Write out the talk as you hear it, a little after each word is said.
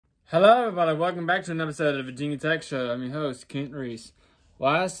Hello, everybody. Welcome back to another episode of the Virginia Tech Show. I'm your host, Kent Reese.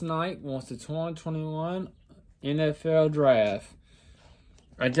 Last night was the 2021 NFL Draft.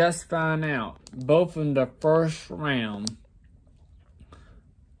 I just found out both in the first round,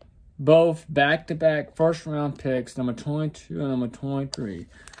 both back-to-back first-round picks, number 22 and number 23,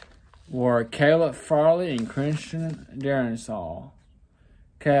 were CalebFarley and Christian Darrisaw.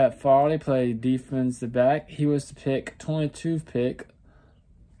 CalebFarley played defensive back. He was the 22nd pick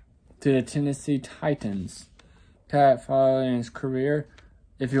to the Tennessee Titans. CalebFarley in his career,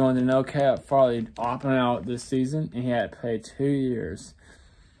 if you want to know, CalebFarley opted out this season, and he had played 2 years.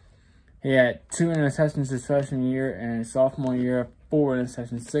 He had 2 interceptions his freshman year, and his sophomore year, 4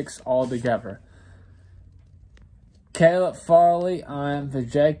 interceptions, 6 altogether. CalebFarley, I'm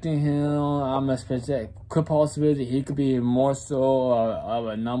projecting him. I'm going to project good possibility he could be more so of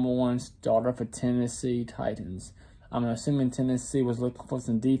a #1 starter for Tennessee Titans. I'm assuming Tennessee was looking for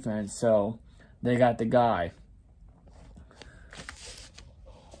some defense, so they got the guy.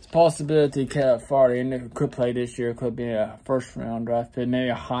 It's a possibility CalebFarley could play this year. Could be a first-round draft pick, maybe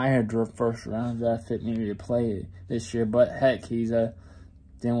a higher first-round draft pick, maybe to play this year. But heck, didn't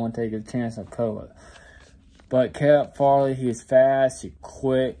want to take a chance on COVID. But CalebFarley, he's fast, he's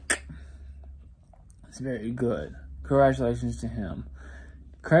quick. It's very good. Congratulations to him.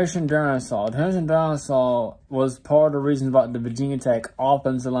 Christian Darrisaw was part of the reason why the Virginia Tech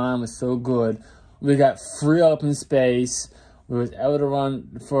offensive line was so good. We got free open space. We was able to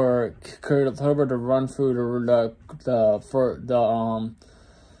run for Caleb Herbert to run through the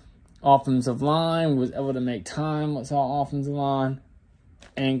offensive line. We was able to make time with our offensive line.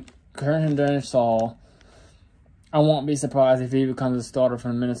 And Christian Darrisaw, I won't be surprised if he becomes a starter for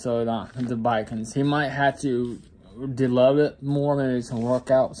the MinnesotaVikings. He might have to develop it more, maybe some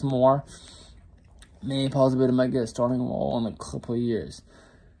workouts more. Maybe possibility might get a starting role in a couple of years.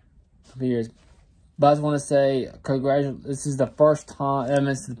 But I just want to say, congratulations. This is the first time, and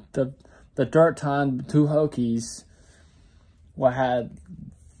it's the third time 2 Hokies had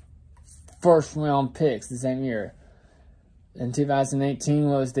first round picks the same year. In 2018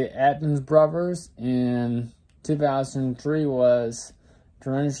 was the Evans brothers. In 2003 was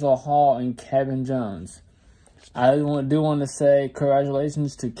Darrisaw and Kevin Jones. I do want to say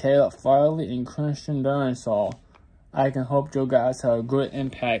congratulations to CalebFarley and Christian Darrisaw. I can hope you guys have a good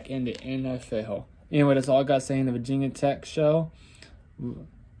impact in the NFL. Anyway, that's all I got to say in the Virginia Tech Show. We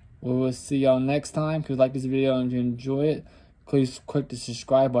will see y'all next time. If you like this video and you enjoy it, please click the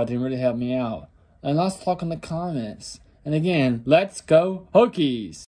subscribe button. It really help me out. And let's talk in the comments. And again, let's go Hokies!